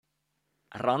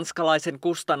Ranskalaisen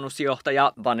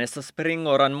kustannusjohtaja Vanessa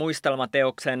Springoran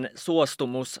muistelmateoksen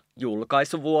Suostumus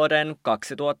julkaisuvuoden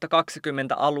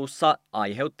 2020 alussa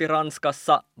aiheutti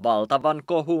Ranskassa valtavan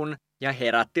kohun ja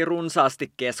herätti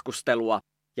runsaasti keskustelua,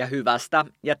 ja hyvästä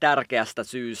ja tärkeästä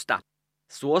syystä.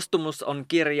 Suostumus on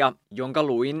kirja, jonka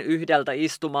luin yhdeltä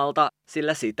istumalta,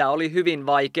 sillä sitä oli hyvin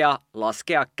vaikea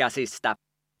laskea käsistä.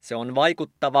 Se on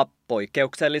vaikuttava,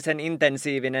 poikkeuksellisen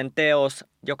intensiivinen teos,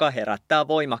 joka herättää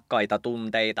voimakkaita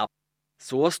tunteita.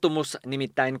 Suostumus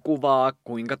nimittäin kuvaa,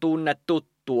 kuinka tunnettu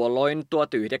tuolloin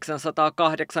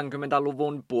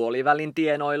 1980-luvun puolivälin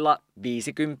tienoilla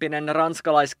viisikymppinen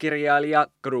ranskalaiskirjailija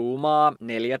groomaa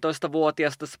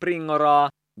 14-vuotiasta Springoraa,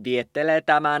 viettelee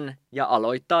tämän ja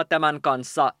aloittaa tämän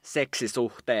kanssa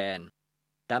seksisuhteen.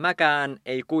 Tämäkään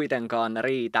ei kuitenkaan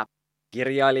riitä.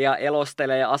 Kirjailija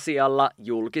elostelee asialla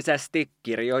julkisesti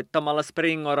kirjoittamalla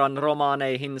Springoran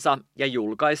romaaneihinsa ja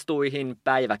julkaistuihin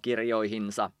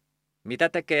päiväkirjoihinsa. Mitä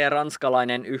tekee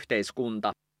ranskalainen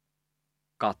yhteiskunta?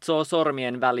 Katsoo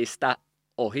sormien välistä,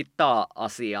 ohittaa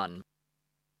asian.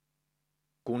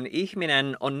 Kun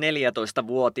ihminen on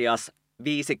 14-vuotias,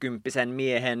 viisikymppisen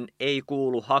miehen ei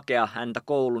kuulu hakea häntä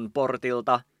koulun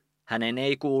portilta, hänen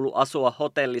ei kuulu asua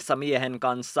hotellissa miehen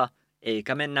kanssa,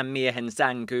 eikä mennä miehen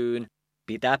sänkyyn,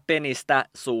 pitää penistä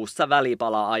suussa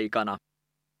välipala-aikana.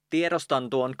 Tiedostan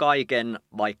tuon kaiken,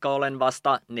 vaikka olen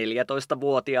vasta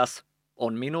 14-vuotias,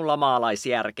 on minulla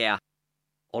maalaisjärkeä.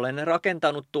 Olen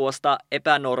rakentanut tuosta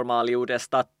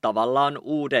epänormaaliudesta tavallaan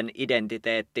uuden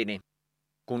identiteettini.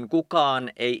 Kun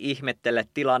kukaan ei ihmettele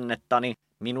tilannettani,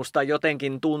 minusta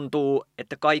jotenkin tuntuu,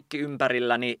 että kaikki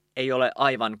ympärilläni ei ole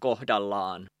aivan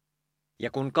kohdallaan.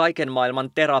 Ja kun kaiken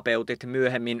maailman terapeutit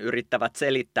myöhemmin yrittävät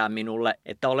selittää minulle,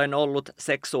 että olen ollut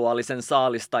seksuaalisen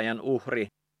saalistajan uhri,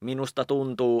 minusta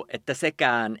tuntuu, että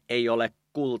sekään ei ole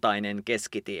kultainen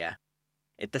keskitie.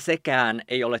 Että sekään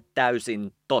ei ole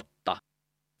täysin totta.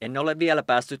 En ole vielä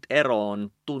päässyt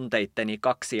eroon tunteitteni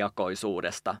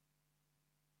kaksijakoisuudesta.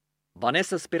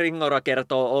 Vanessa Springora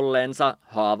kertoo olleensa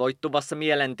haavoittuvassa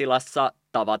mielentilassa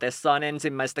tavatessaan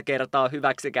ensimmäistä kertaa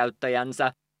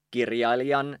hyväksikäyttäjänsä,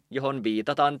 kirjailijan, johon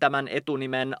viitataan tämän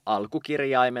etunimen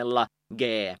alkukirjaimella G.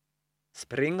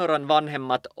 Springoran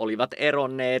vanhemmat olivat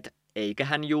eronneet, eikä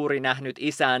hän juuri nähnyt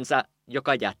isäänsä,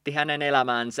 joka jätti hänen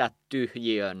elämäänsä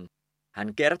tyhjiön.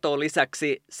 Hän kertoo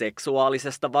lisäksi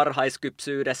seksuaalisesta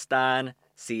varhaiskypsyydestään,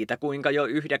 siitä kuinka jo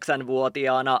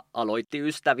 9-vuotiaana aloitti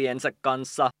ystäviensä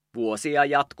kanssa vuosia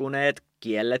jatkuneet,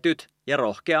 kielletyt ja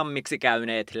rohkeammiksi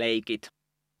käyneet leikit.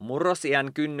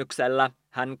 Murrosiän kynnyksellä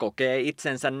hän kokee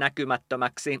itsensä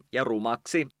näkymättömäksi ja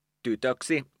rumaksi,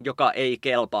 tytöksi, joka ei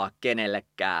kelpaa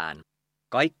kenellekään.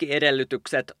 Kaikki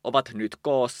edellytykset ovat nyt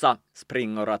koossa,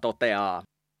 Springora toteaa.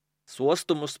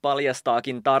 Suostumus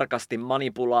paljastaakin tarkasti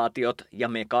manipulaatiot ja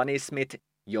mekanismit,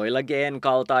 joilla G:n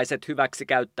kaltaiset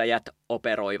hyväksikäyttäjät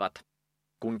operoivat.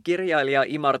 Kun kirjailija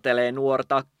imartelee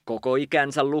nuorta, koko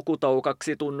ikänsä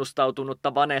lukutoukaksi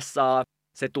tunnustautunutta Vanessaa,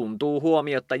 se tuntuu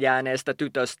huomiotta jääneestä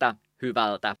tytöstä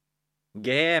hyvältä. G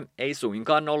ei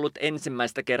suinkaan ollut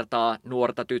ensimmäistä kertaa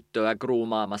nuorta tyttöä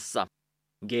groomaamassa.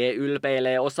 G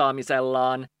ylpeilee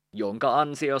osaamisellaan, jonka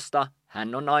ansiosta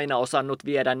hän on aina osannut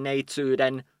viedä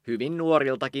neitsyyden hyvin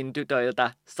nuoriltakin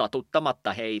tytöiltä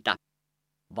satuttamatta heitä.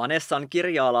 Vanessan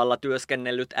kirja-alalla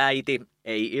työskennellyt äiti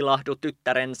ei ilahdu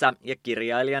tyttärensä ja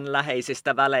kirjailijan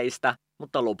läheisistä väleistä,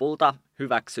 mutta lopulta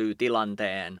hyväksyy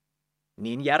tilanteen.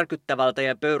 Niin järkyttävältä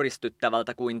ja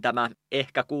pöyristyttävältä kuin tämä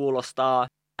ehkä kuulostaa,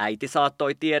 äiti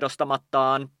saattoi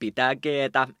tiedostamattaan pitää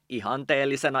G:tä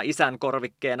ihanteellisena isän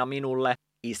korvikkeena minulle,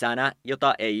 isänä,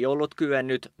 jota ei ollut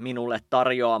kyennyt minulle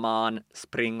tarjoamaan,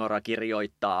 Springora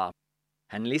kirjoittaa.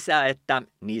 Hän lisää, että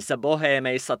niissä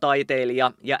boheemeissa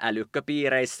taiteilija- ja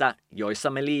älykköpiireissä, joissa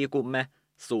me liikumme,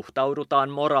 suhtaudutaan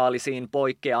moraalisiin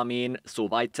poikkeamiin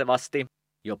suvaitsevasti,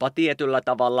 jopa tietyllä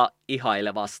tavalla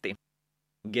ihailevasti.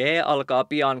 G alkaa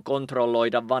pian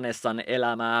kontrolloida Vanessan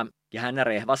elämää, ja hän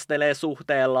rehvastelee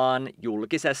suhteellaan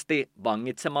julkisesti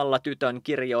vangitsemalla tytön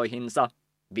kirjoihinsa,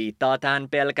 viittaa tähän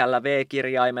pelkällä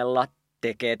V-kirjaimella,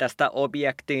 tekee tästä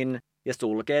objektin ja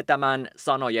sulkee tämän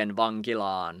sanojen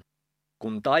vankilaan.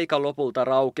 Kun taika lopulta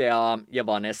raukeaa ja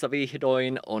Vanessa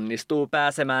vihdoin onnistuu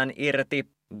pääsemään irti,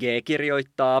 G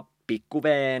kirjoittaa pikku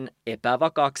V:n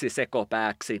epävakaaksi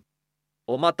sekopääksi.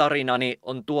 Oma tarinani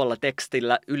on tuolla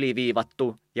tekstillä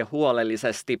yliviivattu ja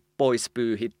huolellisesti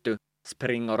poispyyhitty,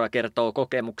 Springora kertoo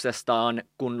kokemuksestaan,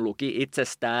 kun luki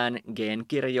itsestään G:n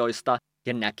kirjoista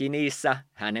ja näki niissä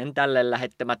hänen tälle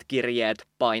lähettämät kirjeet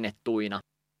painettuina.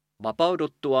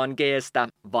 Vapauduttuaan G:stä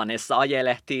Vanessa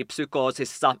ajelehtii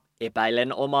psykoosissa,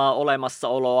 epäillen omaa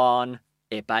olemassaoloaan,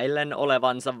 epäillen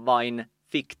olevansa vain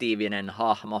fiktiivinen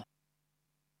hahmo.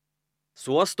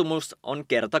 Suostumus on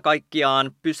kerta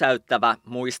kaikkiaan pysäyttävä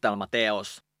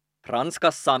muistelmateos.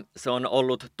 Ranskassa se on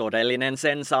ollut todellinen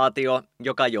sensaatio,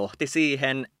 joka johti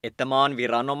siihen, että maan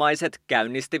viranomaiset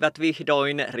käynnistivät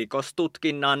vihdoin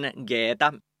rikostutkinnan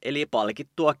G:tä, eli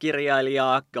palkittua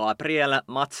kirjailijaa Gabriel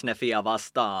Matzneffia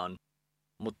vastaan.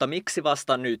 Mutta miksi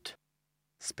vasta nyt?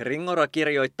 Springora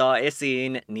kirjoittaa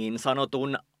esiin niin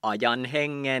sanotun ajan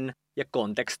hengen ja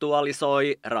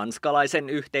kontekstualisoi ranskalaisen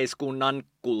yhteiskunnan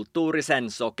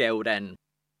kulttuurisen sokeuden.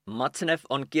 Matzneff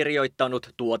on kirjoittanut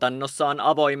tuotannossaan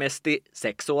avoimesti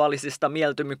seksuaalisista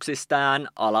mieltymyksistään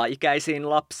alaikäisiin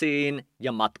lapsiin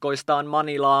ja matkoistaan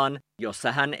Manilaan,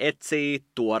 jossa hän etsii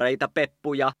tuoreita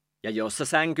peppuja ja jossa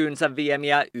sänkyynsä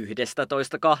viemiä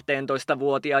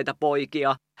 11-12-vuotiaita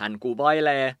poikia hän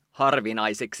kuvailee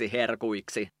harvinaisiksi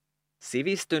herkuiksi.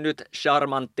 Sivistynyt,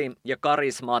 charmantti ja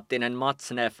karismaattinen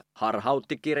Matzneff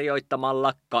harhautti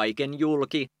kirjoittamalla kaiken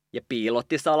julki ja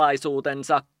piilotti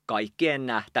salaisuutensa kaikkien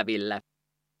nähtäville.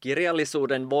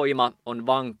 Kirjallisuuden voima on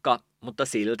vankka, mutta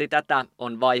silti tätä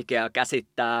on vaikea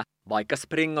käsittää, vaikka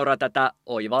Springora tätä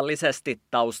oivallisesti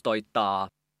taustoittaa.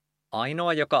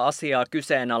 Ainoa, joka asiaa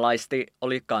kyseenalaisti,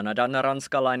 oli Kanadan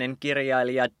ranskalainen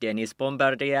kirjailija Denis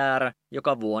Bombardier,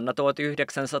 joka vuonna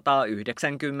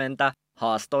 1990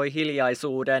 haastoi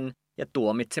hiljaisuuden ja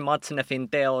tuomitsi Matzneffin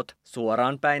teot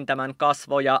suoraan päin tämän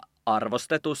kasvoja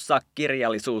arvostetussa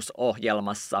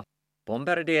kirjallisuusohjelmassa.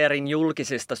 Bombardierin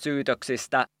julkisista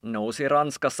syytöksistä nousi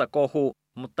Ranskassa kohu,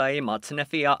 mutta ei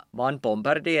Matzneffia, vaan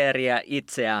Bombardieria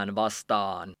itseään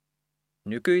vastaan.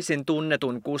 Nykyisin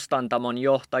tunnetun kustantamon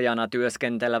johtajana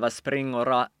työskentelevä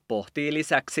Springora pohtii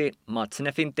lisäksi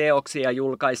Matzneffin teoksia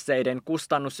julkaisseiden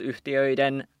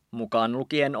kustannusyhtiöiden, mukaan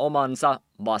lukien omansa,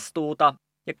 vastuuta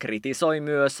ja kritisoi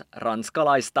myös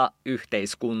ranskalaista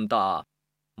yhteiskuntaa.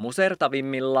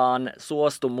 Musertavimmillaan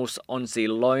Suostumus on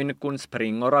silloin, kun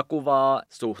Springora kuvaa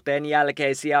suhteen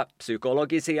jälkeisiä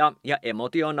psykologisia ja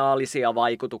emotionaalisia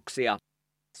vaikutuksia,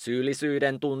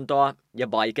 syyllisyyden tuntoa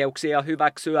ja vaikeuksia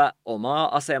hyväksyä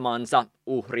omaa asemansa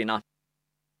uhrina.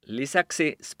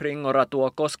 Lisäksi Springora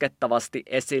tuo koskettavasti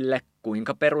esille,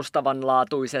 kuinka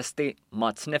perustavanlaatuisesti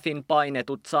Matzneffin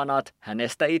painetut sanat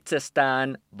hänestä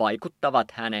itsestään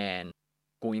vaikuttavat häneen.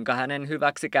 Kuinka hänen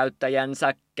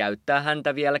hyväksikäyttäjänsä käyttää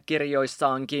häntä vielä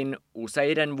kirjoissaankin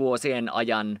useiden vuosien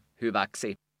ajan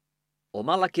hyväksi.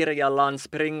 Omalla kirjallaan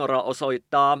Springora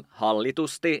osoittaa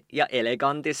hallitusti ja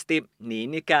elegantisti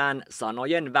niin ikään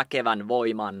sanojen väkevän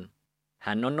voiman.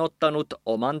 Hän on ottanut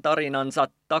oman tarinansa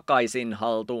takaisin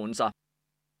haltuunsa.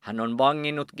 Hän on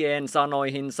vanginnut G:n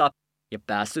sanoihinsa ja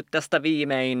päässyt tästä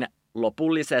viimein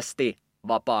lopullisesti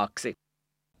vapaaksi.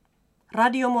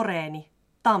 Radio Moreeni,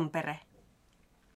 Tampere.